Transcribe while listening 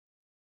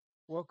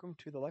Welcome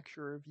to the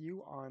lecture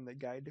review on the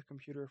Guide to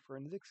Computer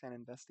Forensics and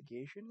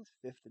Investigations,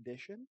 5th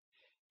edition.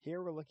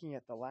 Here we're looking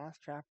at the last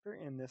chapter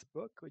in this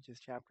book, which is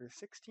chapter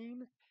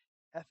 16,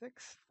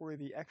 Ethics for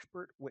the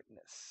Expert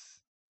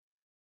Witness.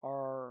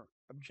 Our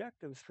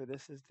objectives for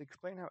this is to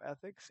explain how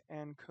ethics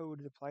and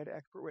codes apply to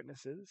expert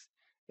witnesses,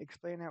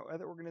 explain how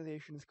other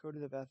organizations'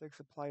 codes of ethics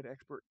apply to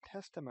expert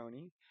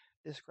testimony,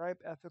 describe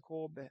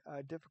ethical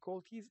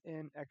difficulties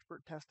in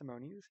expert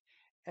testimonies,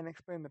 and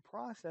explain the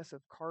process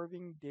of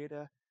carving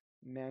data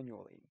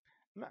manually.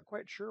 I'm not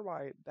quite sure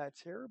why that's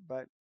here,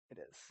 but it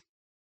is.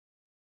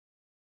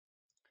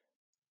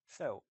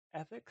 So,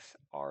 ethics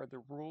are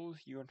the rules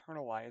you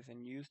internalize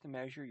and use to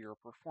measure your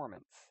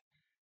performance.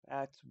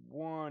 That's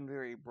one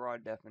very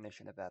broad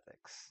definition of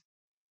ethics.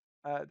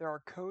 There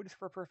are codes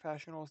for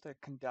professionals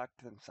that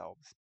conduct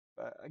themselves,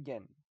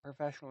 again,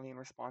 professionally and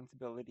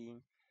responsibility.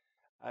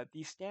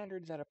 These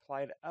standards that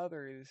apply to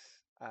others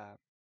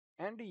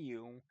and to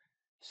you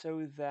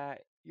so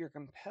that you're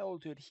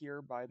compelled to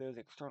adhere by those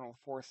external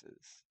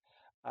forces.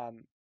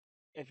 Um,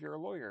 if you're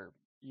a lawyer,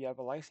 you have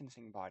a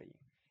licensing body.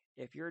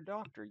 If you're a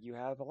doctor, you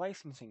have a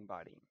licensing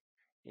body.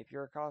 If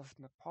you're a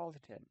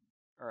cosmopolitan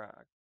or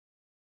a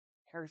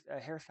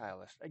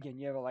hairstylist, again,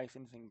 you have a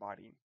licensing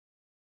body.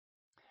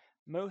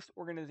 Most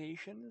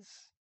organizations,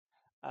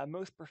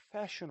 most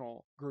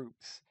professional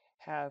groups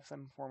have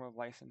some form of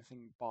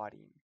licensing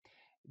body.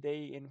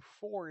 They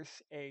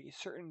enforce a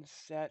certain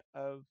set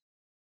of,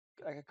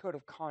 like a code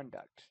of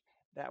conduct.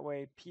 That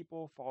way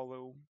people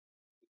follow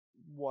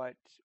what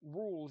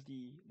rules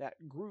that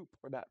group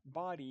or that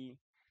body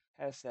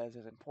has says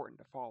is important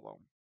to follow.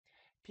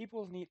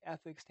 People need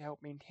ethics to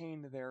help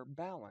maintain their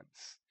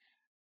balance.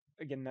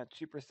 Again, that's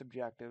super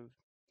subjective.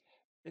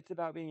 It's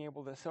about being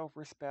able to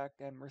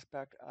self-respect and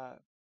respect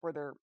for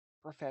their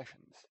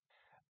professions.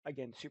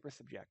 Again, super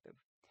subjective.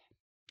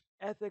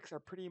 Ethics are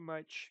pretty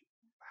much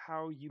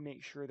how you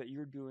make sure that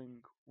you're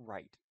doing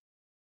right.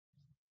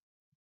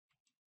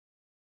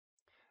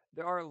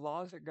 There are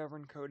laws that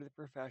govern code of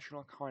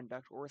professional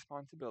conduct or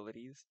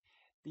responsibilities.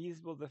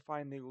 These will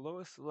define the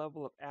lowest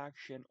level of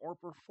action or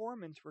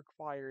performance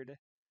required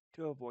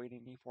to avoid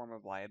any form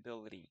of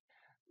liability.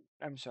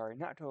 I'm sorry,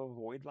 not to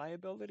avoid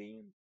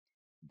liability,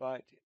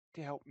 but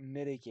to help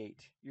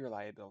mitigate your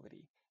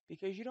liability.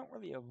 Because you don't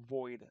really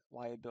avoid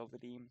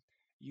liability,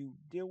 you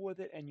deal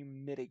with it and you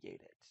mitigate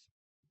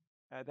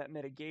it. That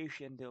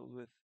mitigation deals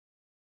with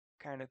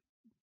kind of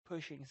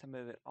pushing some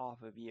of it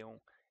off of you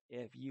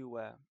if you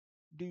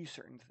do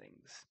certain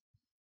things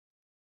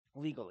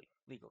legally.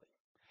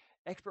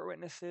 Expert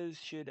witnesses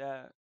should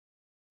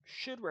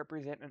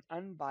represent an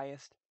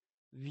unbiased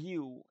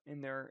view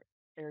in their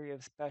area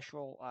of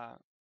special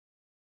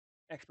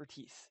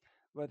expertise,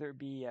 whether it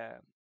be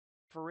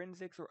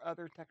forensics or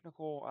other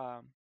technical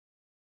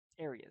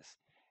areas.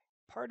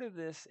 Part of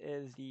this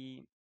is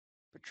the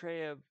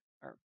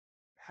or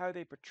how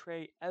they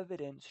portray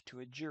evidence to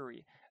a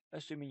jury,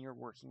 assuming you're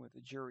working with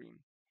a jury.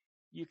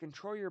 You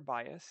control your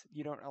bias,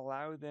 you don't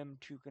allow them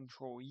to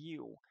control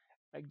you.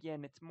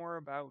 Again, it's more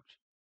about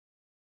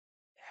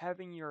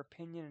having your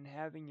opinion and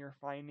having your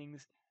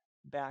findings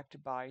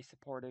backed by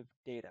supportive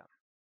data.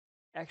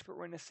 Expert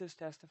witnesses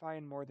testify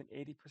in more than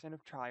 80%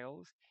 of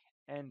trials,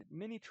 and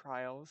many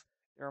trials,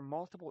 there are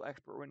multiple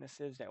expert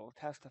witnesses that will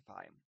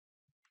testify.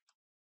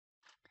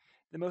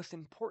 The most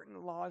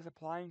important laws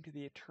applying to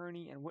the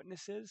attorney and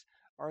witnesses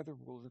are the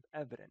rules of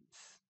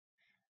evidence.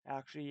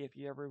 Actually, if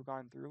you ever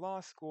gone through law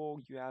school,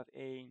 you have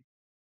a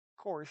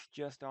course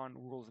just on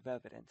rules of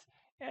evidence,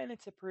 and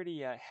it's a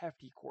pretty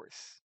hefty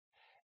course.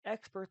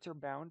 Experts are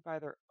bound by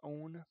their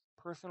own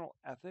personal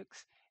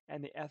ethics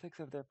and the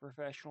ethics of their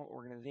professional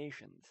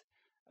organizations,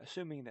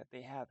 assuming that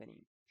they have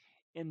any.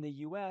 In the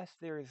US,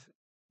 there is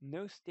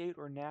no state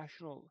or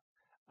national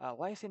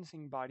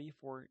licensing body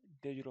for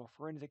digital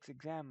forensics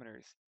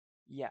examiners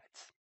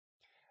yet.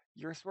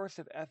 Your source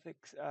of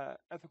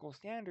ethical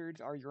standards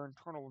are your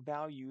internal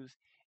values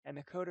and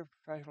the code of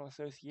professional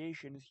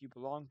associations you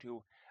belong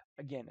to,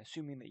 again,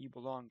 assuming that you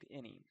belong to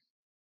any.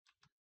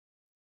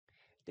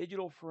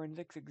 Digital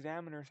forensics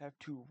examiners have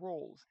two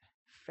roles: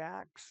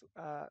 facts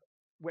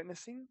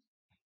witnessing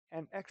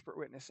and expert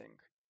witnessing.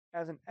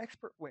 As an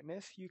expert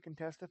witness, you can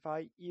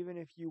testify even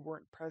if you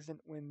weren't present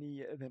when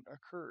the event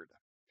occurred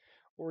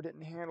or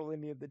didn't handle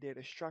any of the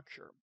data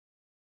structure.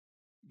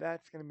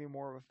 That's going to be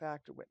more of a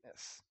fact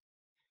witness.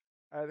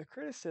 The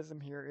criticism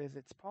here is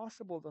it's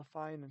possible to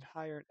find and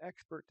hire an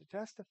expert to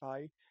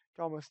testify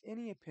to almost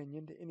any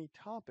opinion to any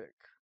topic.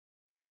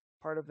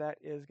 Part of that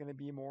is going to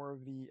be more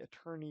of the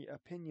attorney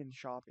opinion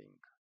shopping.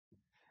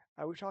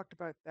 We talked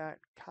about that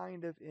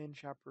kind of in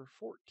chapter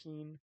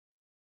 14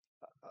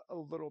 a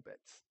little bit.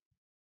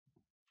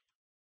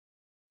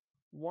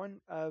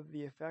 One of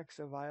the effects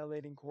of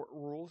violating court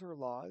rules or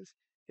laws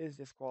is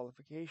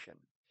disqualification.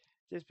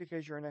 Just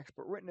because you're an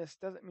expert witness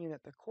doesn't mean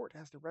that the court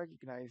has to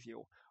recognize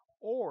you,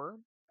 or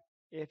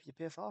if you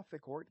piss off the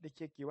court, they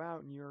kick you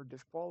out and you're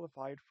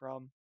disqualified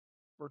from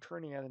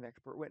returning as an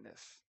expert witness.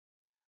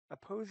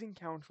 Opposing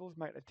counsels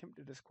might attempt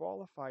to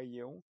disqualify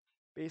you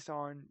based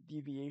on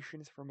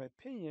deviations from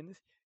opinions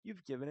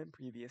you've given in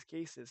previous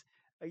cases.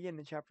 Again,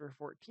 in chapter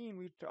 14,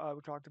 we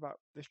talked about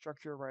the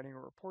structure of writing a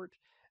report.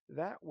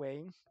 That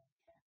way,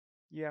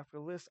 you have to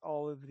list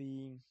all of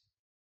the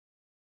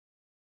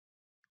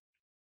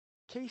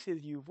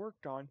cases you've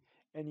worked on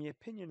and the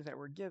opinions that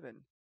were given.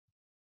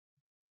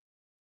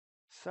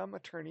 Some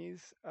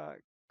attorneys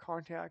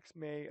contact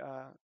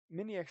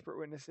many expert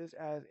witnesses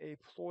as a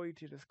ploy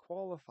to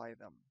disqualify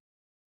them.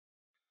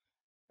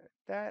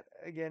 That,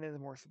 again, is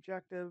more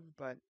subjective,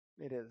 but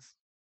it is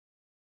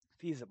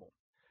feasible.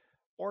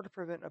 Or to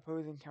prevent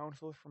opposing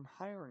counsel from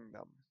hiring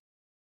them.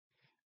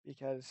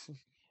 Because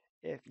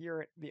if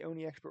you're the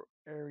only expert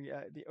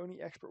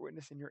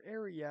witness in your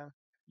area,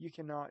 you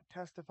cannot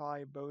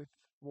testify both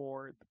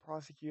for the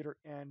prosecutor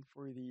and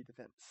for the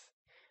defense.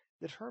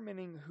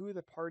 Determining who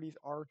the parties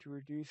are to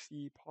reduce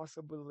the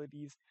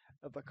possibilities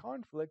of a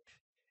conflict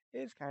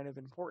is kind of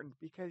important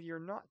because you're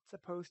not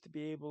supposed to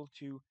be able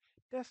to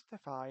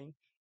testify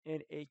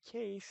in a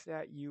case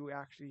that you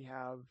actually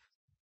have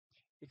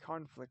a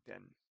conflict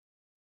in.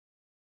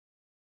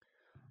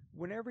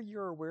 Whenever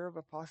you're aware of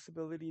a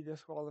possibility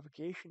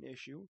disqualification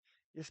issue,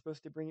 you're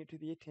supposed to bring it to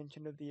the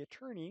attention of the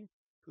attorney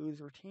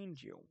who's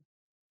retained you.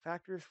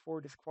 Factors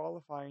for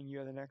disqualifying you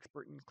as an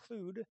expert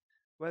include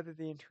whether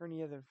the attorney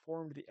has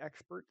informed the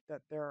expert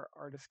that there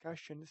are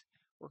discussions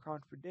were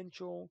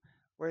confidential,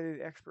 whether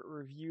the expert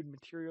reviewed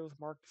materials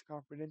marked as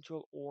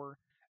confidential or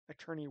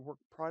attorney work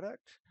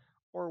product,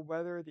 or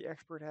whether the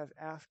expert has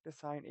asked to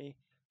sign a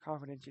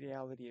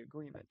confidentiality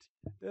agreement.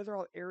 Those are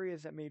all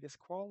areas that may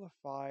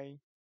disqualify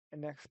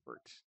an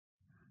expert.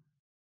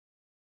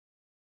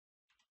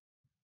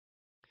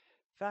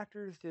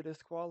 Factors to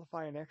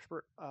disqualify an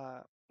expert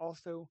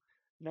also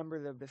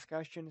numbers of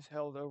discussions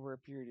held over a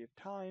period of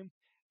time,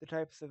 the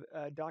types of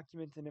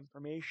documents and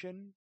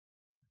information,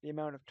 the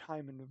amount of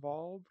time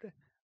involved,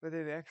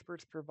 whether the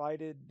experts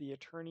provided the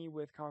attorney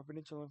with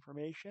confidential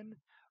information,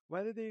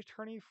 whether the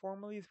attorney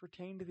formally has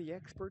retained the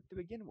expert to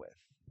begin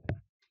with,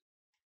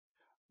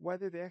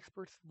 whether the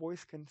experts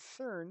voice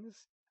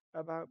concerns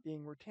about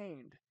being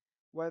retained,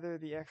 whether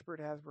the expert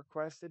has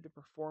requested to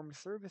perform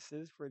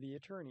services for the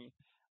attorney.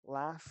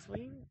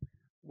 Lastly,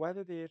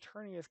 whether the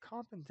attorney has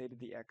compensated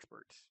the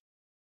expert.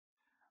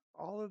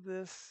 All of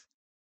this,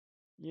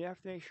 you have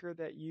to make sure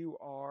that you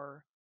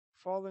are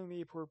following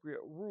the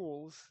appropriate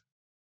rules,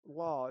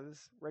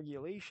 laws,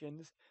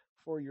 regulations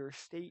for your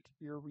state,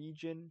 your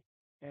region,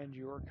 and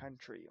your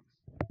country.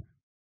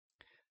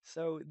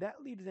 So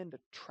that leads into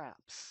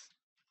traps.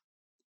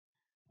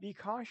 Be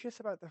cautious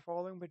about the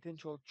following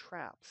potential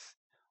traps.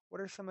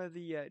 What are some of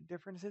the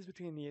differences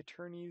between the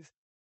attorney's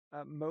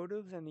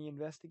motives and the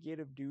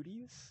investigative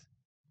duties?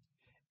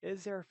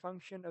 Is there a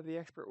function of the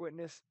expert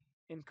witness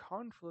in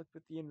conflict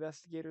with the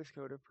investigator's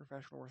code of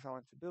professional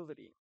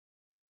responsibility?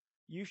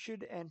 You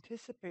should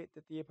anticipate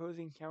that the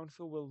opposing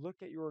counsel will look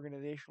at your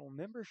organizational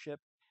membership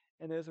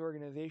and those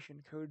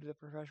organization codes of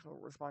professional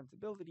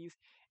responsibilities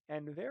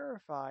and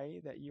verify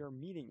that you're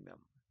meeting them.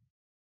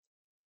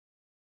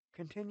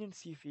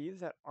 Contingency fees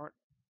that aren't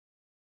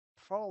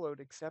followed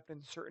except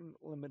in certain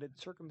limited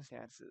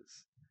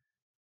circumstances.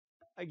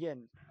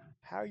 Again,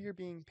 how you're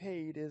being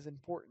paid is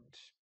important.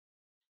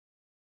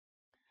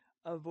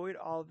 Avoid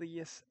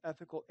obvious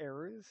ethical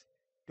errors.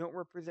 Don't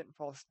represent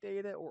false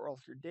data or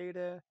alter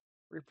data.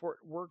 Report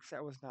works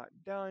that was not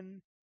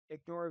done.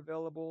 Ignore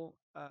available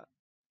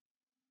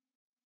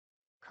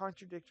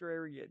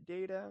contradictory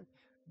data.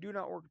 Do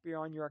not work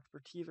beyond your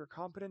expertise or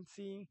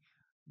competency.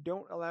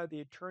 Don't allow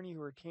the attorney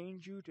who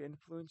retains you to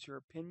influence your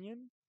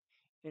opinion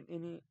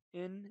in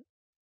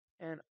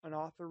an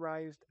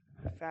unauthorized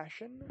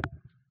fashion.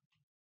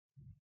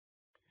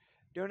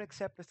 Don't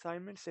accept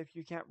assignments if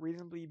you can't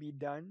reasonably be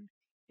done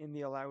in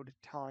the allowed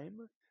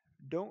time.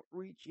 Don't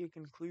reach a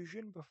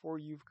conclusion before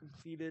you've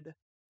completed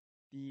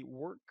the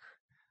work.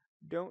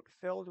 Don't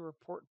fail to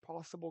report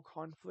possible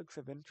conflicts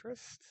of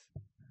interest.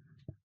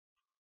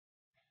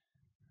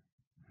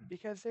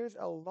 Because there's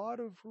a lot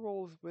of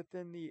rules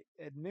within the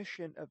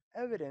admission of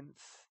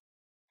evidence,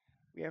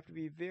 we have to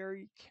be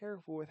very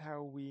careful with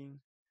how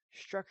we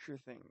structure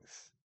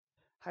things.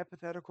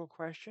 Hypothetical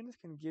questions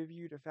can give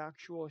you the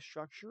factual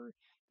structure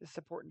to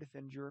support and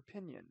defend your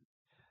opinion.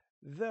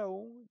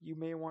 Though you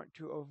may want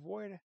to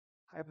avoid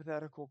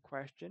hypothetical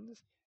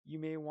questions, you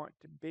may want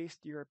to base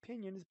your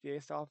opinions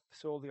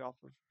solely off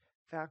of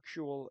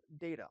factual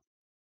data.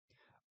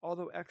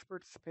 Although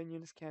experts'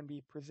 opinions can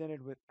be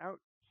presented without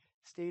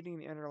stating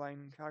the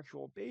underlying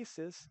factual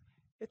basis,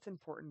 it's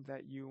important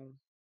that you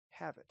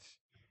have it.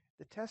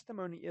 The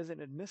testimony isn't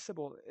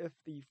admissible if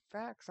the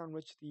facts on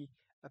which the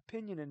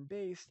opinion is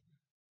based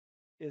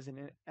is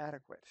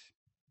inadequate,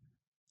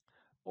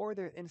 or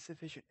there's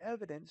insufficient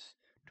evidence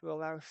to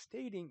allow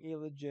stating a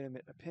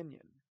legitimate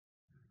opinion.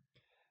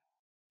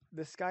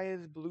 The sky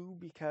is blue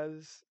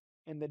because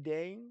in the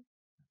day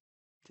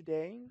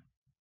today,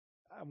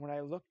 when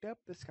I looked up,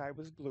 the sky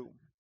was blue.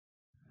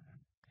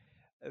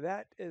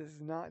 That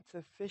is not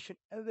sufficient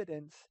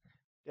evidence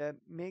to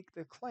make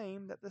the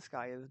claim that the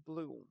sky is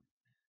blue.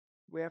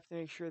 We have to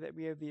make sure that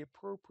we have the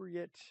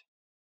appropriate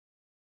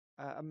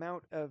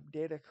amount of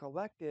data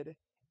collected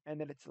and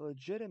that it's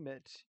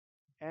legitimate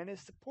and is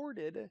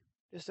supported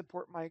to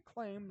support my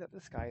claim that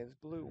the sky is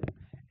blue.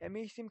 It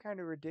may seem kind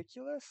of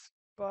ridiculous,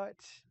 but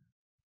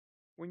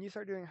when you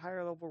start doing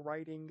higher level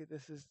writing,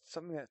 this is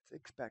something that's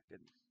expected.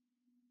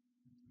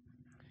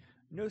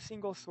 No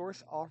single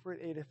source offers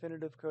a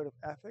definitive code of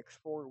ethics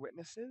for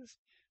witnesses,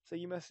 so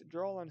you must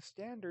draw on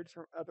standards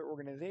from other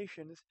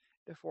organizations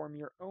to form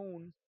your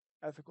own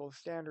ethical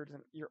standards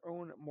and your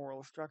own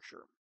moral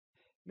structure.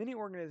 Many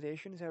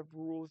organizations have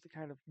rules to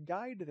kind of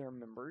guide their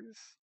members,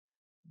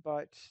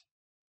 but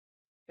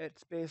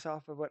it's based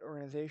off of what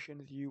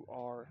organizations you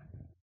are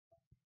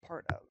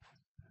part of.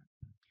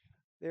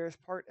 There's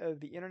part of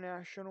the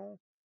International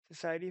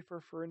Society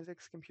for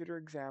Forensics Computer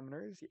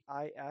Examiners, the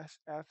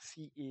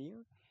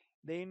ISFCE.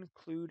 They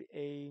include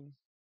a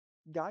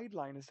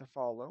guidelines to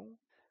follow,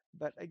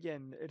 but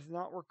again, it's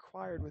not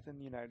required within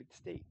the United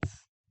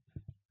States.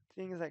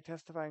 Things like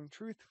testifying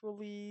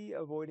truthfully,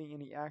 avoiding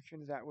any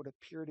actions that would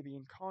appear to be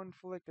in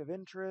conflict of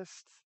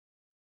interest,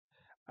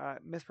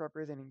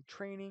 misrepresenting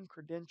training,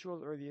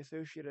 credentials, or the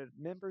associated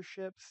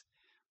memberships,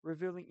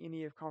 revealing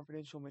any of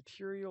confidential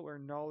material or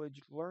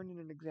knowledge learned in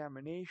an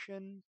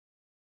examination,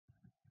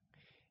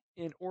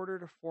 in order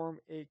to form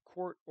a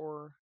court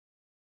or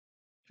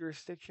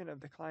jurisdiction of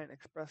the client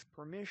express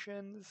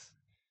permissions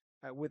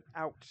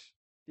without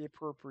the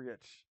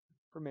appropriate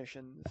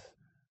permissions.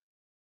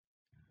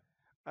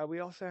 We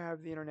also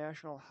have the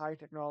International High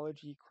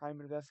Technology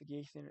Crime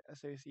Investigation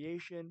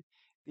Association,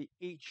 the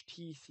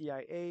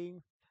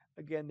HTCIA.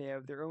 Again, they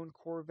have their own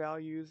core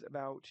values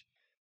about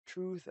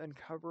truth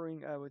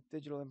uncovering with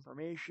digital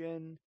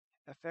information,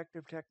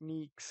 effective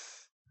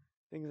techniques,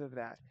 things of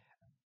that.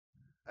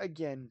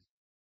 Again,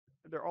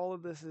 all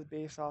of this is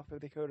based off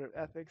of the code of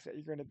ethics that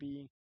you're going to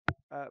be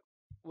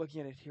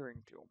looking at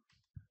adhering to.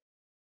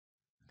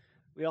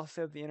 We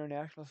also have the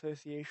International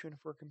Association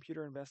for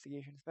Computer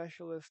Investigation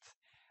Specialists,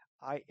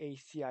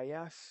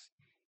 IACIS,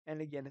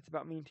 and again, it's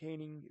about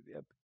maintaining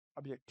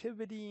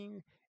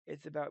objectivity.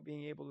 It's about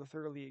being able to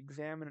thoroughly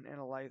examine and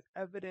analyze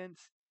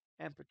evidence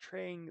and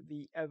portraying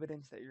the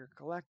evidence that you're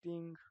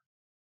collecting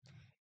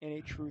in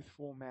a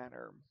truthful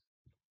manner.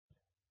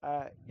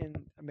 In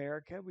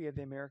America, we have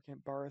the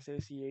American Bar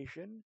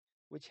Association,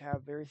 which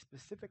have very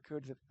specific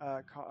codes of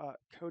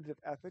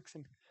ethics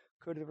and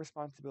codes of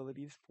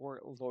responsibilities for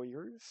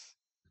lawyers.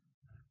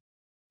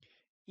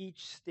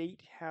 Each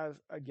state has,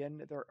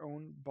 again, their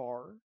own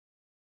bar.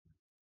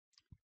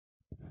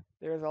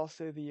 There's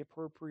also the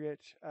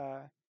appropriate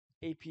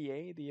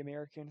APA, the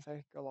American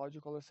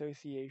Psychological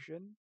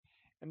Association,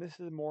 and this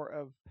is more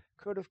of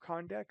code of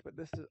conduct, but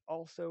this is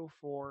also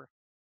for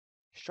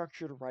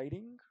structured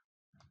writing.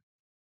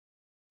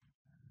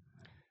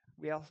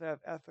 We also have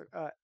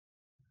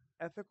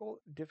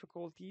ethical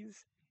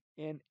difficulties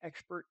in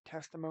expert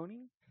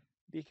testimony,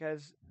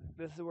 because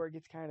this is where it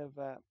gets kind of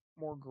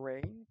more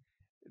gray.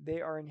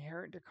 They are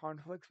inherent to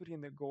conflicts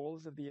between the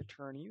goals of the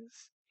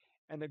attorneys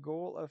and the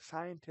goal of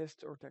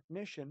scientists or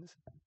technicians.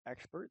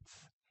 Experts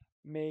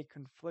may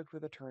conflict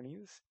with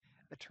attorneys.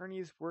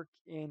 Attorneys work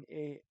in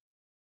a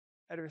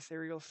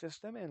adversarial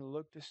system and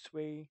look to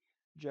sway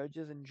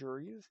judges and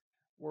juries,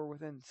 where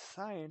within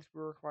science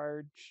we're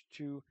required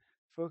to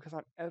focus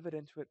on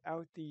evidence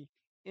without the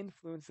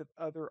influence of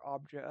other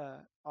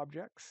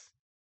objects.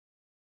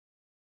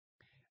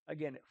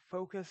 Again, it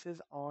focuses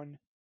on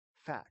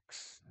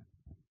facts.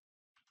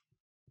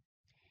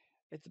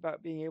 It's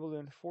about being able to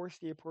enforce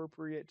the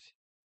appropriate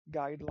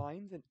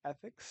guidelines and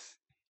ethics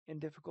in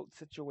difficult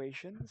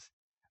situations.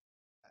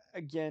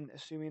 Again,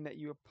 assuming that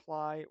you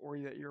apply or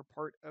that you're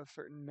part of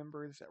certain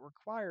members that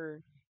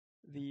require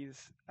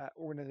these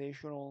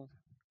organizational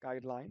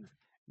guidelines.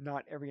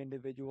 Not every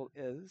individual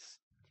is.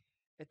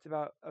 It's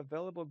about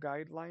available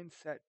guidelines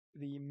set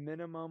the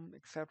minimum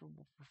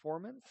acceptable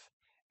performance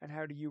and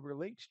how do you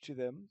relate to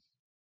them.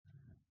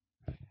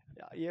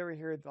 You ever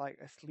hear like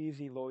a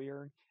sleazy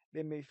lawyer?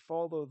 They may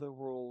follow the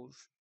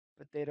rules,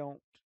 but they don't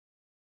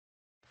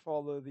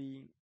follow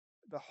the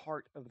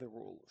heart of the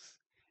rules.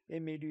 They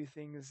may do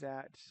things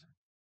that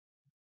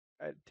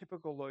a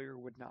typical lawyer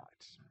would not.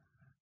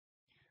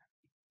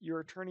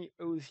 Your attorney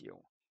owes you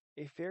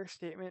a fair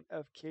statement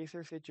of case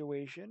or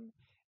situation,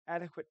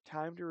 adequate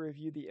time to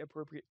review the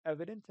appropriate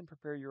evidence and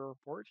prepare your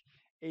report,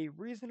 a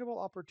reasonable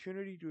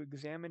opportunity to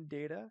examine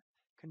data,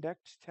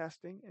 conduct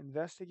testing,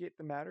 investigate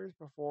the matters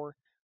before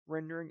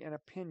rendering an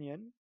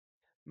opinion.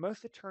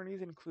 Most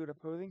attorneys include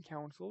opposing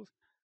counsels,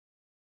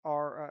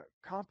 are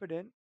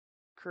competent,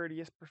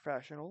 courteous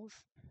professionals.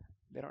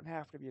 They don't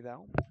have to be,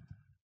 though.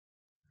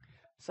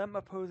 Some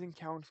opposing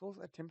counsels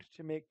attempt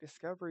to make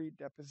discovery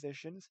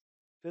depositions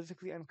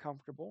physically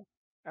uncomfortable.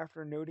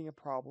 After noting a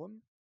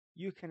problem,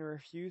 you can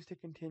refuse to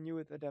continue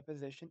with the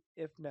deposition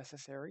if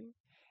necessary.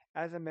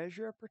 As a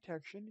measure of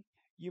protection,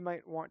 you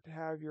might want to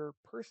have your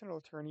personal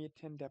attorney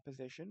attend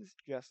depositions,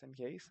 just in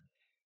case.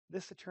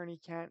 This attorney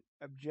can't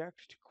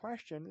object to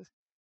questions,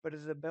 but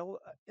is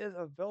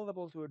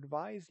available to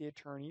advise the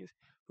attorneys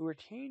who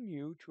retain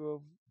you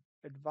to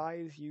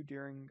advise you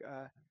during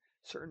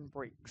certain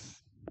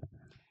breaks.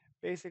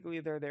 Basically,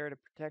 they're there to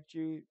protect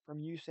you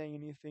from you saying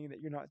anything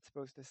that you're not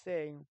supposed to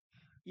say,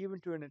 even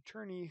to an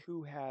attorney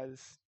who has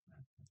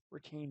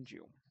retained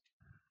you.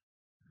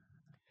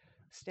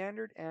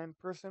 Standard and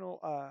personal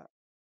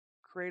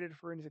created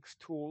forensics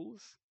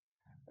tools.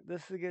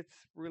 This gets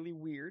really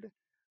weird.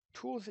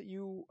 Tools that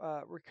you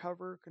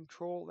recover,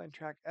 control, and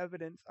track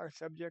evidence are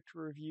subject to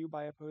review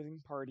by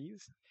opposing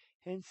parties.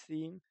 Hence,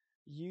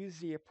 use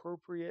the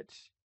appropriate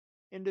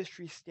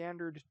industry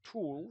standard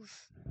tools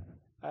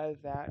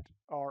that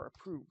are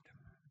approved.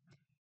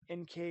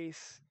 In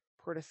case,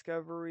 per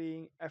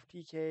discovery,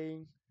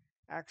 FTK,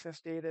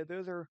 access data,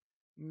 those are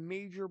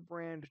major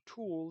brand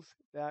tools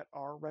that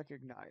are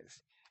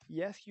recognized.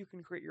 Yes, you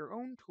can create your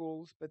own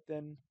tools, but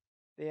then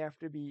they have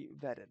to be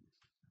vetted.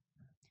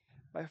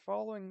 By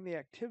following the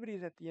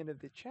activities at the end of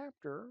the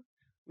chapter,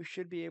 we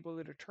should be able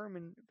to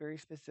determine very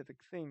specific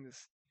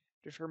things,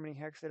 determining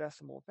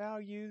hexadecimal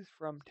values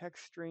from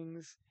text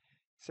strings,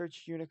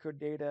 search Unicode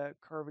data,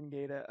 carving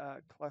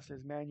data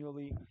clusters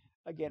manually.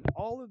 Again,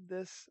 all of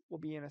this will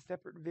be in a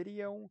separate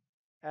video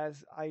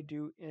as I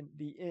do in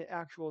the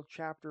actual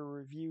chapter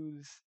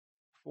reviews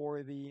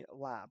for the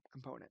lab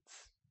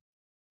components.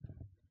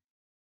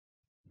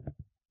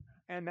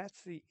 And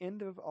that's the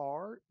end of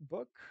our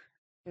book,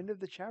 end of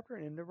the chapter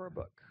and end of our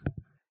book.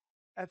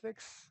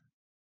 Ethics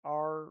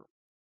are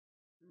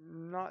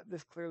not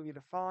this clearly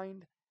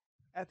defined.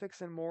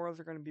 Ethics and morals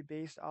are going to be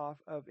based off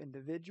of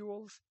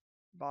individuals,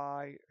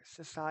 by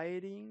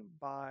society,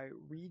 by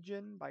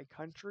region, by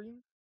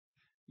country.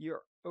 You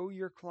owe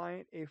your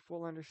client a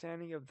full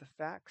understanding of the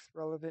facts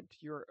relevant to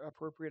your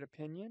appropriate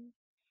opinion.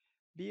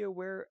 Be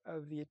aware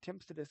of the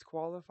attempts to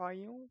disqualify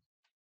you.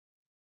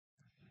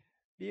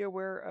 Be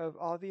aware of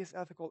obvious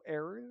ethical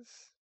errors.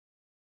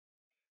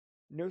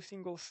 No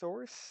single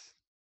source.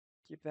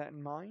 Keep that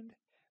in mind.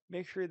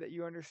 Make sure that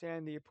you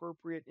understand the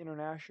appropriate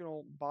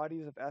international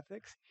bodies of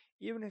ethics,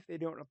 even if they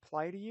don't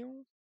apply to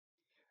you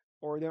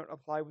or don't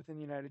apply within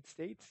the United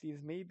States.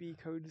 These may be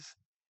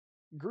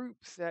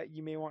groups that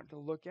you may want to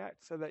look at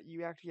so that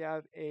you actually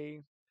have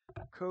a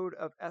code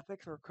of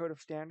ethics or code of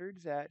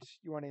standards that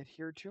you want to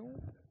adhere to.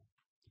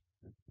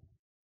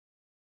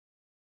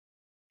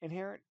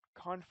 Inherent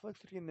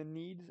conflicts between the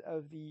needs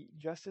of the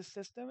justice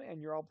system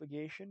and your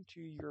obligation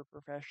to your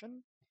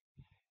profession.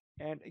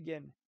 And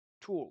again,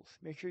 tools.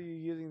 Make sure you're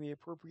using the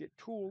appropriate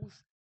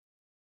tools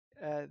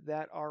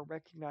that are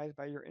recognized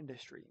by your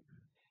industry.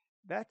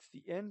 That's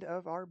the end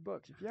of our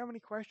book. If you have any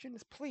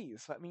questions,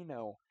 please let me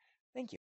know. Thank you.